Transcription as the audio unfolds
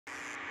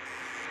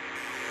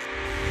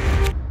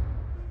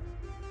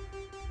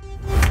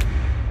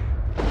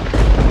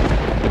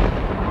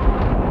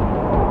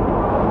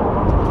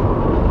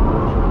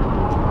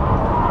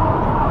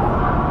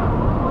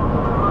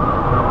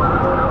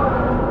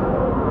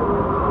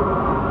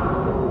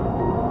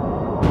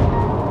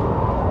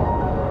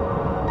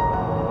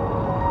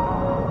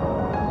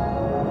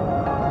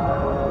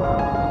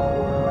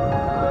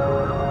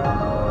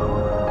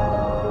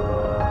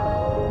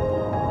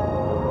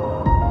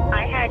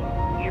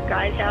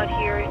guys out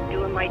here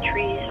doing my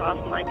trees off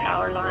my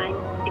power line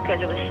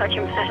because it was such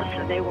a mess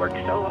and they worked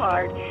so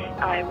hard.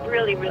 I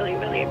really, really,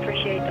 really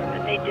appreciate them,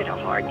 and they did a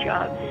hard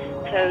job.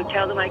 So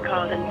tell them I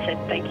called and said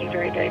thank you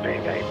very, very, very,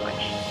 very much.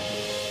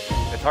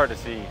 It's hard to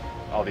see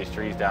all these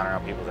trees down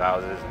around people's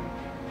houses and,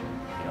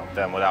 you know,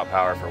 them without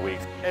power for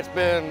weeks. It's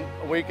been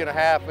a week and a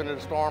half into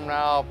the storm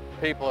now.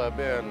 People have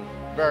been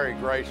very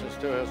gracious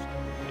to us.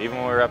 Even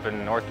when we were up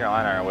in North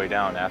Carolina on our way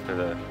down after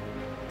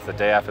the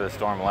day after the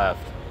storm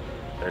left,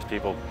 there's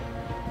people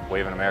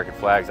waving American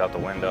flags out the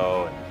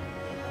window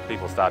and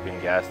people stopping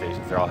in gas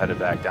stations. They're all headed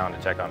back down to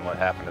check on what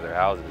happened to their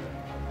houses.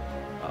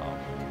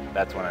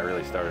 That's when I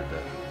really started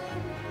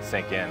to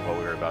sink in what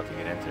we were about to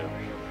get into.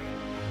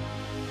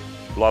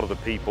 A lot of the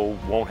people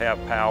won't have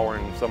power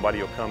and somebody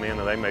will come in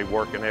and they may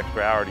work an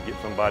extra hour to get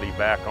somebody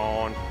back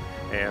on.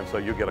 And so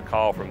you'll get a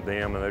call from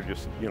them and they're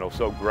just, you know,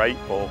 so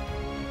grateful.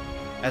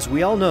 As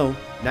we all know,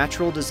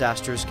 natural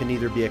disasters can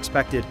either be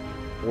expected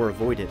or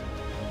avoided.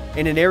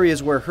 And in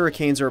areas where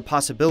hurricanes are a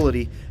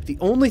possibility, the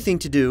only thing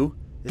to do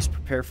is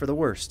prepare for the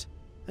worst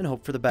and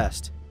hope for the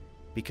best,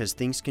 because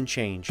things can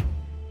change,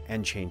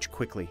 and change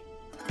quickly.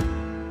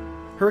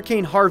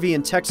 Hurricane Harvey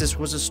in Texas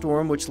was a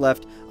storm which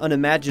left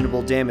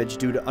unimaginable damage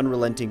due to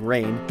unrelenting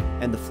rain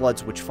and the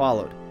floods which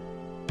followed.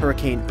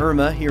 Hurricane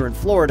Irma here in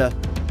Florida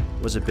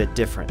was a bit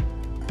different.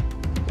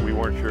 We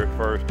weren't sure at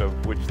first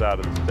of which side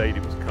of the state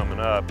it was coming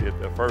up. It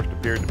at first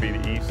appeared to be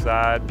the east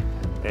side,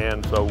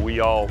 and so we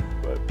all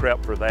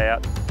prepped for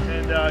that.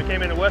 And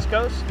came in the West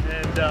Coast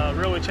and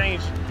really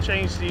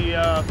changed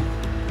the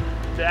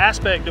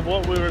aspect of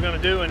what we were going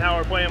to do and how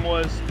our plan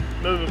was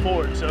moving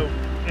forward. So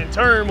in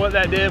turn, what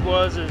that did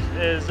was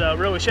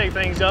really shake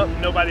things up.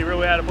 Nobody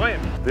really had a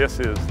plan. This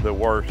is the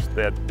worst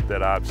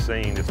that I've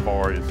seen as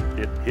far as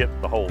it hit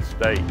the whole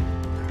state.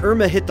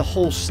 Irma hit the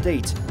whole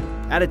state.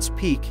 At its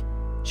peak,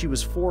 she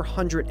was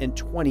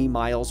 420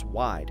 miles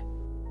wide.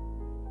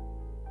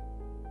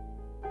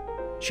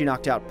 She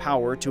knocked out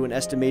power to an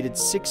estimated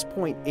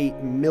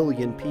 6.8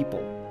 million people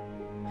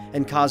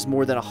and caused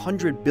more than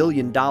 $100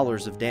 billion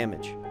of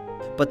damage.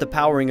 But the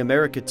Powering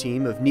America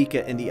team of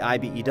NECA and the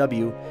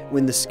IBEW,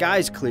 when the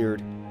skies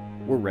cleared,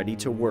 were ready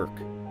to work.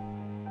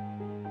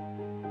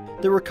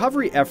 The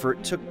recovery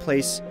effort took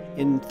place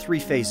in 3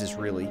 phases,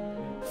 really.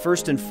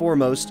 First and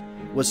foremost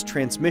was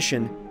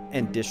transmission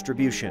and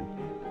distribution.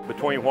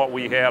 Between what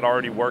we had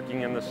already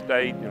working in the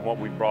state and what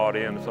we brought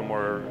in,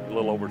 somewhere a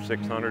little over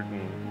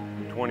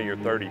 620 or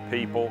 30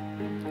 people.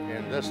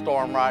 And this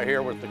storm right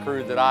here with the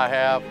crew that I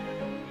have,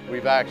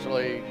 we've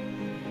actually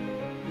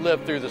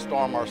lived through the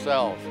storm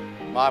ourselves.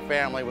 My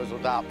family was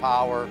without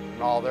power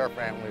and all their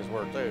families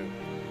were too.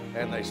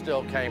 And they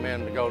still came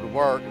in to go to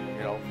work,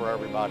 you know, for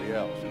everybody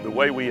else. The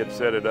way we had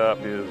set it up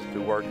is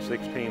to work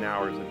 16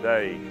 hours a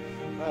day.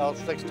 Well,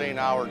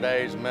 16-hour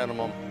days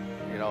minimum.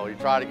 You know, you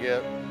try to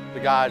get the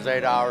guys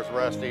 8 hours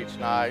rest each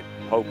night.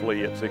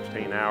 Hopefully at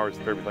 16 hours,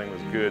 if everything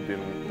was good,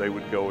 then they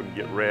would go and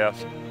get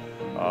rest.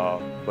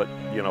 But,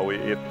 you know,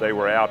 if they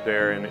were out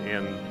there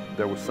and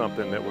there was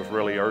something that was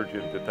really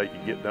urgent that they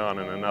could get done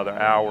in another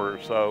hour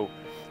or so,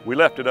 we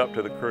left it up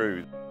to the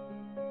crews.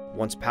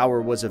 Once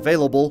power was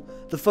available,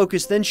 the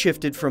focus then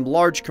shifted from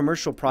large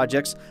commercial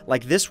projects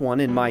like this one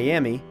in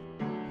Miami,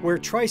 where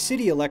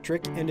Tri-City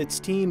Electric and its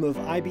team of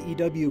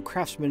IBEW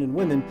craftsmen and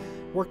women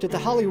worked at the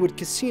Hollywood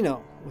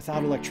Casino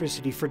without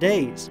electricity for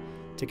days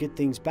to get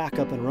things back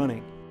up and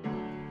running,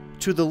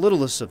 to the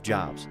littlest of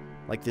jobs,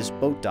 like this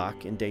boat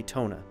dock in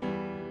Daytona.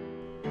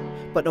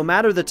 But no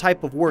matter the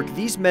type of work,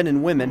 these men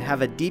and women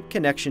have a deep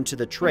connection to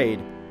the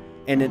trade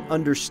and an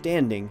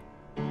understanding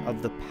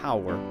of the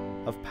power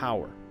of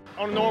power.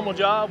 On a normal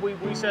job, we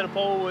set a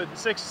pole with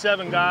 6 to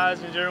 7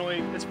 guys, and generally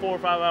it's a 4 or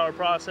 5 hour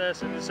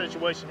process. In this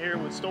situation here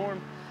with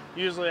storm,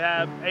 usually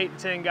have 8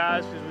 to 10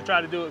 guys because we try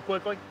to do it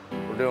quickly.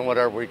 We're doing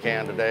whatever we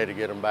can today to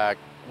get them back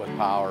with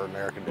power and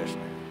air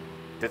conditioning.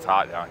 It's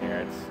hot down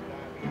here.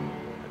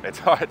 It's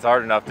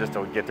hard enough just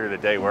to get through the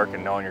day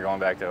working knowing you're going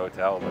back to a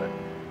hotel, but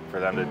for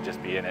them to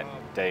just be in it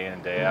day in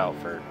and day out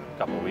for a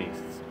couple of weeks,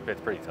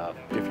 it's pretty tough.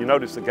 If you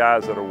notice the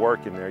guys that are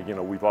working there, you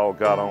know, we've all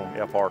got on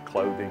FR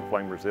clothing,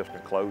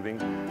 flame-resistant clothing.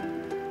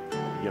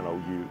 You know,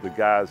 the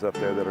guys up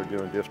there that are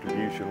doing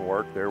distribution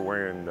work, they're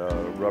wearing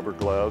rubber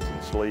gloves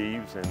and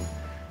sleeves, and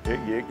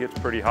it gets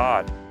pretty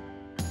hot.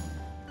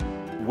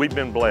 We've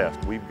been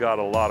blessed. We've got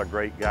a lot of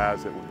great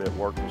guys that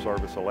work for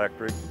Service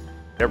Electric.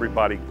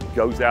 Everybody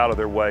goes out of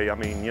their way. I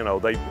mean, you know,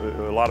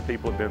 a lot of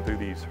people have been through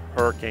these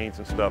hurricanes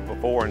and stuff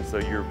before, and so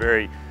you're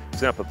very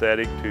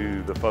sympathetic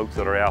to the folks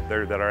that are out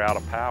there that are out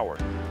of power.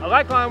 I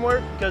like line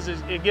work because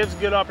it gives a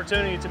good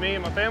opportunity to me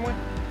and my family.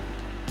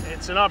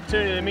 It's an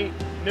opportunity to meet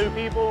new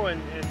people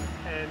and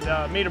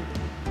meet a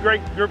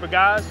great group of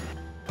guys.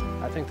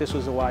 I think this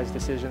was a wise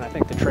decision. I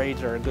think the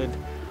trades are a good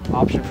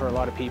option for a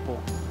lot of people.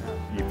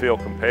 You feel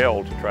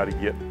compelled to try to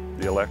get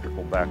the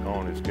electrical back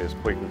on as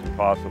quick as you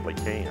possibly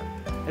can.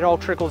 It all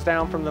trickles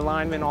down from the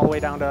linemen all the way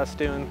down to us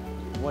doing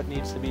what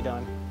needs to be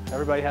done.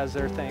 Everybody has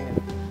their thing,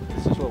 and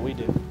this is what we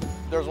do.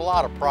 There's a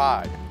lot of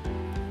pride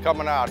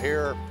coming out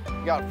here.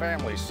 You got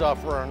families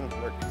suffering,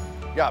 they're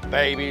got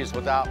babies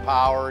without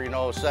power, you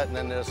know, sitting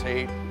in this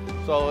heat.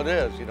 So it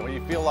is, you know,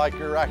 you feel like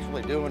you're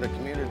actually doing a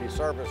community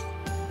service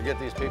to get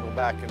these people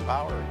back in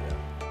power again.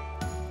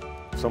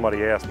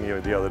 Somebody asked me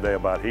the other day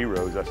about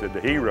heroes. I said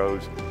the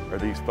heroes are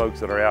these folks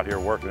that are out here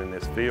working in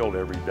this field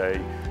every day,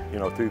 you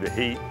know, through the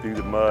heat, through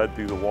the mud,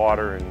 through the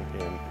water, and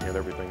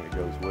everything that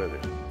goes with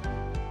it.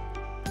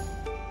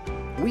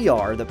 We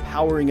are the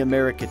Powering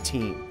America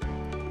Team,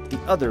 the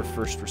other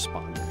first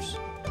responders.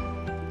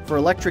 For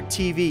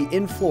ElectricTV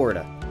in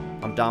Florida,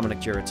 I'm Dominic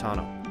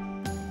Giratano.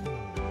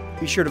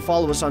 Be sure to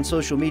follow us on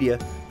social media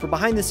for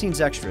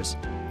behind-the-scenes extras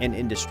and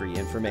industry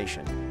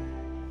information.